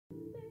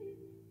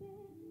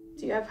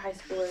Do you have high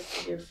schoolers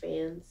as your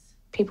fans?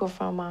 People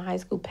from my high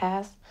school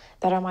past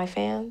that are my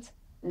fans?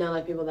 No,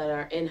 like people that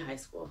are in high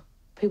school.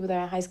 People that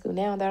are in high school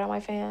now that are my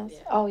fans?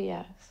 Yeah. Oh,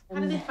 yes. How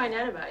did they find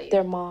out about you?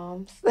 Their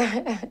moms.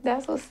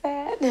 That's what's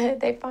sad.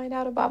 They find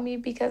out about me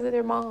because of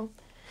their mom.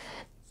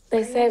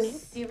 They said,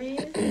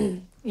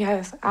 serious?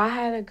 Yes, I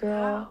had a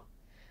girl. Wow.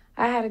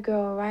 I had a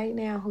girl right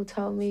now who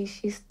told me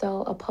she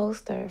stole a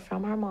poster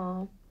from her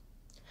mom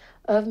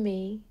of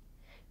me,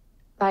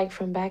 like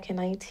from back in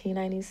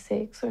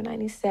 1996 or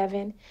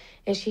 97,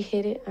 and she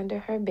hid it under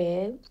her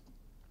bed.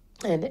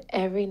 And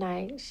every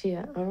night she'd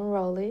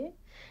unroll it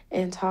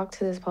and talk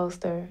to this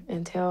poster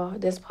and tell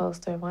this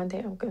poster, one day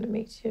I'm going to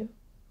meet you.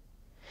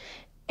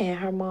 And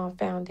her mom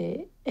found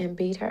it and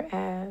beat her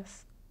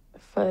ass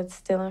for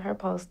stealing her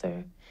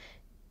poster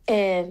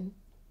and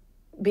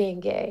being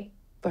gay.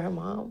 But her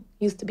mom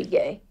used to be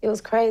gay. It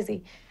was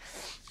crazy.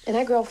 And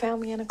that girl found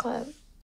me in a club.